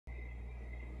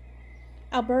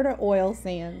Alberta Oil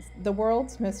Sands, the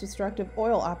world's most destructive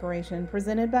oil operation,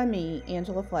 presented by me,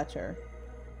 Angela Fletcher.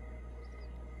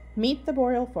 Meet the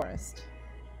boreal forest.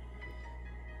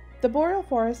 The boreal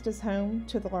forest is home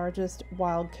to the largest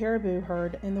wild caribou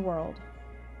herd in the world.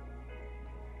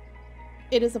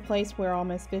 It is a place where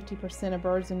almost 50% of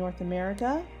birds in North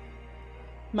America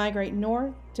migrate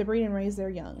north to breed and raise their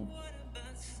young.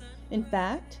 In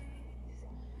fact,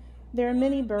 there are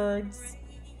many birds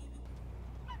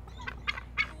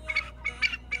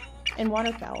and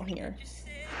waterfowl here.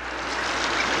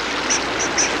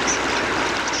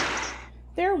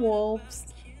 There are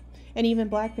wolves and even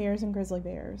black bears and grizzly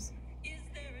bears.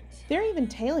 There are even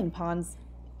tailing ponds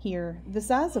here, the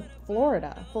size of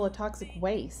Florida, full of toxic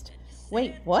waste.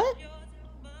 Wait, what?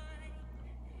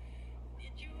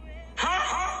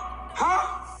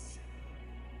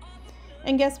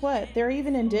 And guess what? There are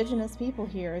even indigenous people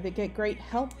here that get great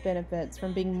health benefits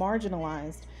from being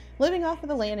marginalized, living off of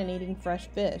the land and eating fresh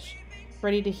fish.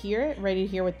 Ready to hear it? Ready to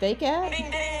hear what they get? Ding,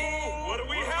 ding. What do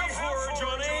we have for her,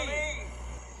 Johnny?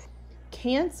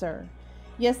 Cancer.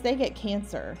 Yes, they get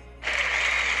cancer.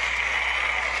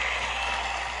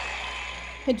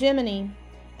 Hegemony.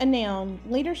 A noun,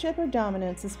 leadership or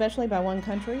dominance, especially by one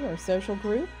country or social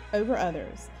group over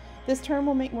others. This term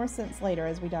will make more sense later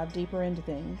as we dive deeper into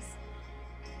things.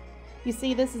 You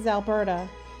see, this is Alberta.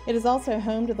 It is also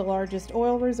home to the largest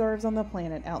oil reserves on the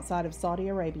planet outside of Saudi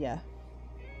Arabia.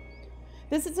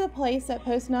 This is a place that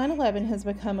post 9/11 has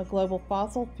become a global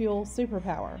fossil fuel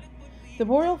superpower. The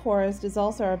boreal forest is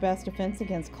also our best defense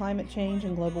against climate change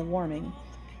and global warming.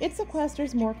 It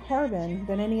sequesters more carbon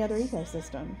than any other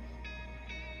ecosystem.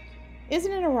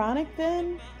 Isn't it ironic,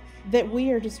 then, that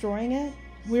we are destroying it?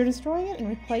 We're destroying it and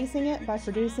replacing it by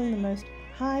producing the most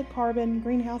high-carbon,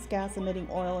 greenhouse gas-emitting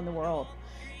oil in the world.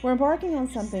 We're embarking on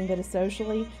something that is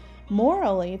socially,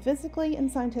 morally, physically,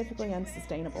 and scientifically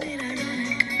unsustainable. Don't you think?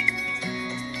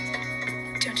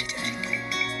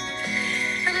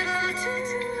 A little too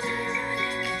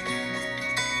ironic.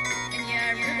 And yeah,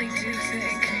 I really do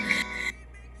think.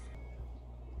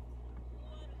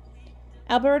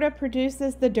 Alberta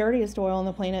produces the dirtiest oil on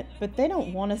the planet, but they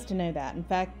don't want us to know that. In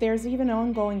fact, there's even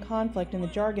ongoing conflict in the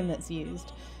jargon that's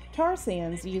used. Tar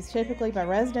sands, used typically by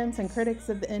residents and critics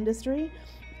of the industry,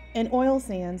 and oil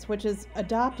sands, which is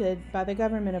adopted by the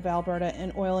government of Alberta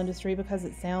and oil industry because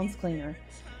it sounds cleaner.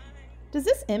 Does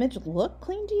this image look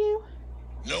clean to you?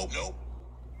 Nope.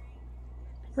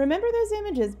 Remember those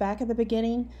images back at the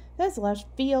beginning? Those lush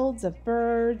fields of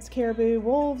birds, caribou,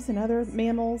 wolves, and other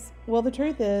mammals? Well, the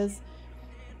truth is,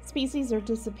 species are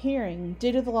disappearing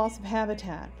due to the loss of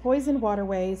habitat, poisoned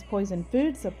waterways, poisoned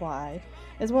food supply,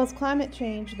 as well as climate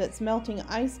change that's melting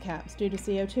ice caps due to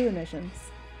CO2 emissions.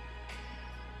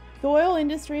 The oil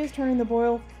industry is turning the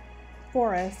boreal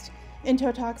forest into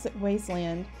a toxic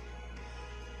wasteland,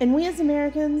 and we as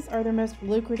Americans are their most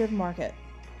lucrative market.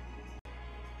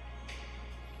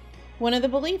 One of the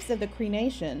beliefs of the Cree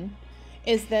Nation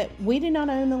is that we do not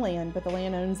own the land, but the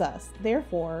land owns us.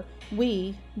 Therefore,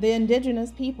 we, the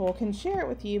indigenous people, can share it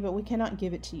with you, but we cannot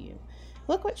give it to you.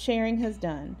 Look what sharing has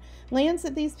done. Lands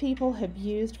that these people have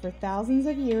used for thousands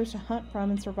of years to hunt from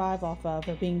and survive off of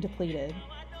are being depleted.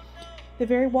 The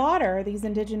very water these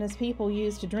indigenous people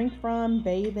use to drink from,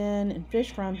 bathe in, and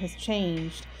fish from has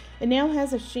changed. It now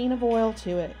has a sheen of oil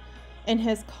to it and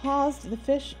has caused the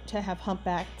fish to have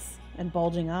humpbacks and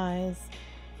bulging eyes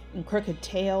and crooked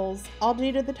tails, all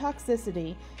due to the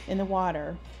toxicity in the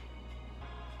water.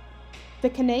 The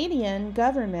Canadian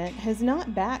government has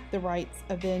not backed the rights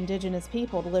of the indigenous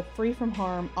people to live free from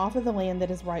harm off of the land that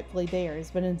is rightfully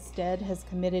theirs, but instead has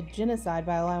committed genocide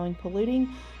by allowing polluting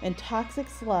and toxic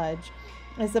sludge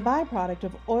as a byproduct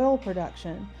of oil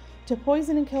production to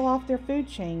poison and kill off their food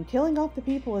chain, killing off the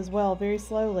people as well very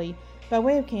slowly by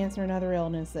way of cancer and other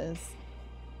illnesses.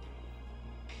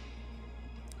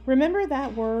 Remember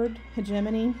that word,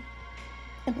 hegemony?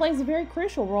 It plays a very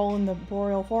crucial role in the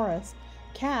boreal forest.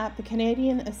 CAP, the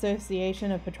Canadian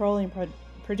Association of Petroleum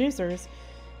Producers,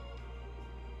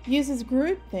 uses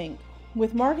groupthink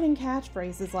with marketing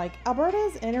catchphrases like Alberta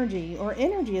is energy, or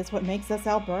energy is what makes us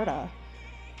Alberta.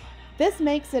 This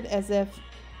makes it as if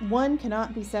one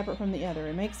cannot be separate from the other.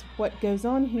 It makes what goes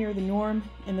on here the norm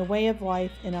and the way of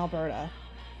life in Alberta.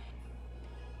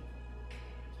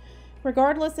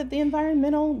 Regardless of the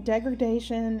environmental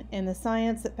degradation and the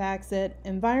science that backs it,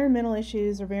 environmental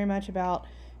issues are very much about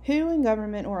who in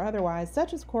government or otherwise,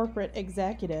 such as corporate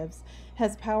executives,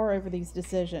 has power over these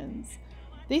decisions.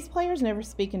 These players never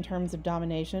speak in terms of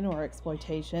domination or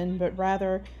exploitation, but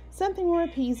rather something more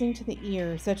appeasing to the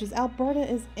ear, such as Alberta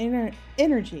is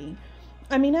energy.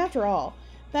 I mean, after all,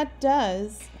 that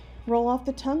does roll off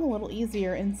the tongue a little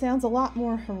easier and sounds a lot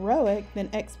more heroic than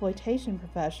exploitation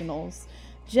professionals,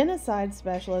 genocide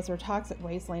specialists, or toxic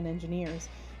wasteland engineers.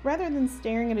 Rather than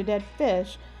staring at a dead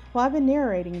fish, while I've been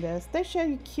narrating this, they show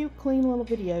you cute, clean little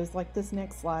videos like this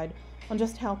next slide on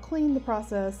just how clean the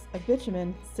process of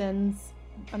bitumen sands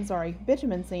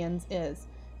is.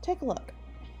 Take a look.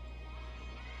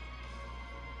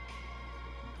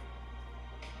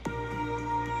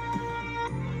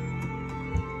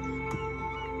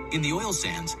 In the oil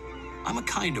sands, I'm a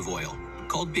kind of oil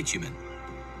called bitumen.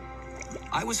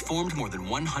 I was formed more than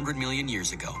 100 million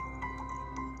years ago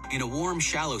in a warm,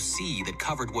 shallow sea that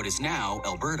covered what is now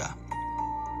Alberta.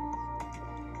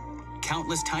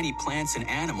 Countless tiny plants and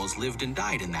animals lived and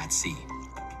died in that sea,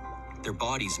 their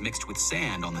bodies mixed with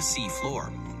sand on the sea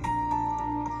floor.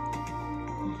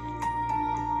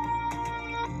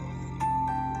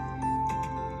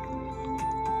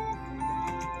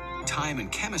 Time and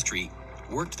chemistry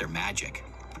worked their magic,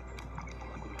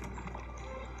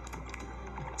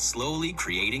 slowly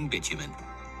creating bitumen.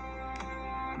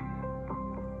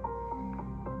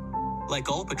 Like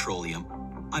all petroleum,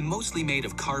 I'm mostly made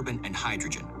of carbon and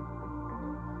hydrogen.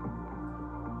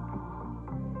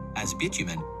 As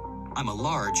bitumen, I'm a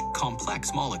large,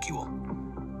 complex molecule.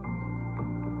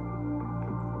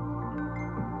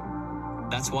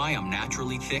 That's why I'm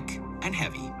naturally thick and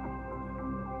heavy.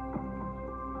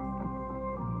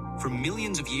 For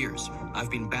millions of years,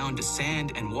 I've been bound to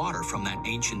sand and water from that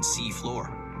ancient sea floor.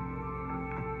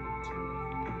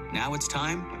 Now it's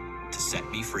time to set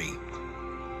me free.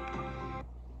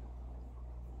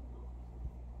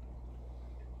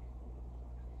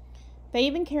 They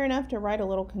even care enough to write a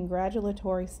little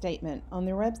congratulatory statement on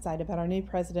their website about our new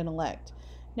president-elect.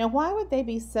 Now, why would they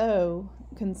be so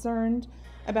concerned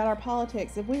about our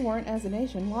politics if we weren't, as a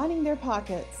nation, lining their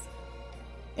pockets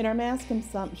in our mass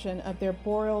consumption of their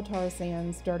boreal tar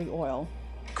sands dirty oil?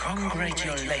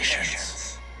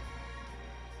 Congratulations.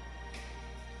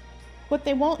 What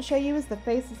they won't show you is the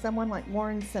face of someone like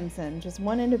Warren Simpson, just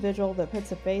one individual that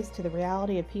puts a face to the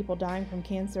reality of people dying from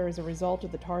cancer as a result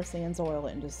of the tar sands oil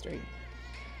industry.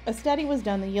 A study was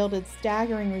done that yielded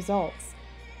staggering results,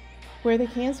 where the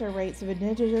cancer rates of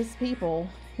indigenous people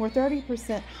were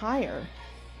 30% higher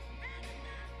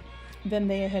than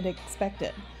they had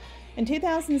expected. In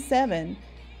 2007,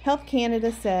 Health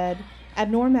Canada said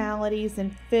abnormalities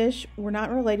in fish were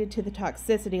not related to the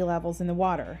toxicity levels in the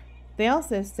water. They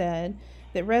also said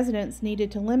that residents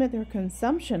needed to limit their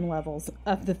consumption levels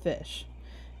of the fish.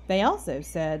 They also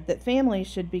said that families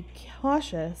should be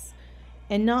cautious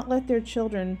and not let their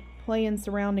children play in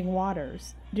surrounding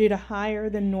waters due to higher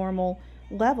than normal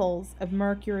levels of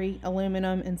mercury,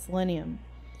 aluminum, and selenium.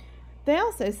 They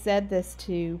also said this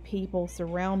to people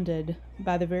surrounded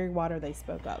by the very water they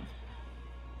spoke of.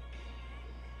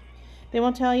 They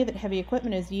won't tell you that heavy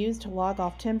equipment is used to log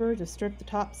off timber to strip the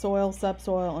topsoil,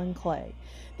 subsoil, and clay.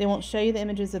 They won't show you the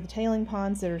images of the tailing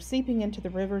ponds that are seeping into the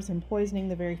rivers and poisoning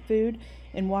the very food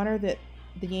and water that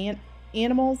the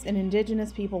animals and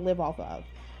indigenous people live off of.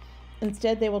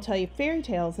 Instead, they will tell you fairy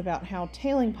tales about how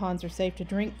tailing ponds are safe to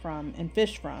drink from and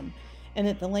fish from, and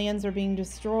that the lands are being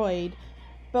destroyed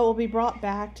but will be brought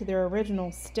back to their original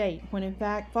state, when in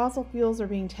fact fossil fuels are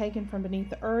being taken from beneath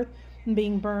the earth and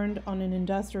being burned on an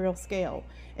industrial scale,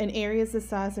 and areas the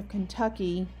size of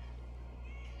Kentucky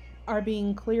are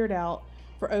being cleared out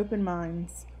for open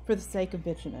mines for the sake of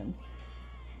bitumen.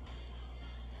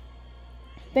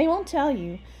 They won't tell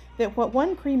you that what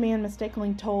one Cree man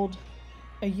mistakenly told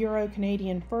a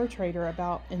Euro-Canadian fur trader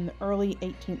about in the early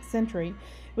 18th century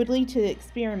would lead to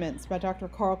experiments by Dr.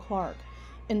 Carl Clark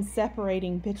in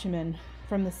separating bitumen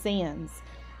from the sands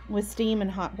with steam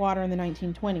and hot water in the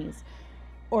 1920s.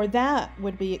 Or that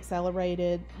would be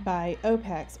accelerated by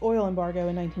OPEC's oil embargo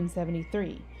in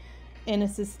 1973. And a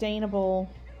substantial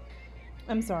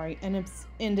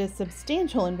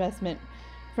investment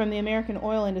from the American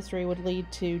oil industry would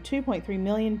lead to 2.3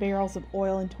 million barrels of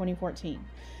oil in 2014.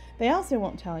 They also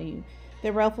won't tell you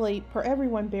that roughly per every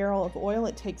 1 barrel of oil,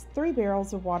 it takes 3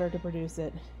 barrels of water to produce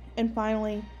it. And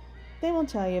finally, they won't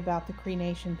tell you about the Cree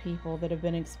Nation people that have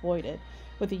been exploited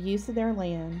with the use of their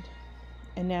land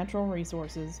and natural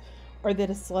resources, or that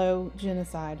a slow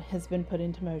genocide has been put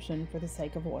into motion for the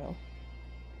sake of oil.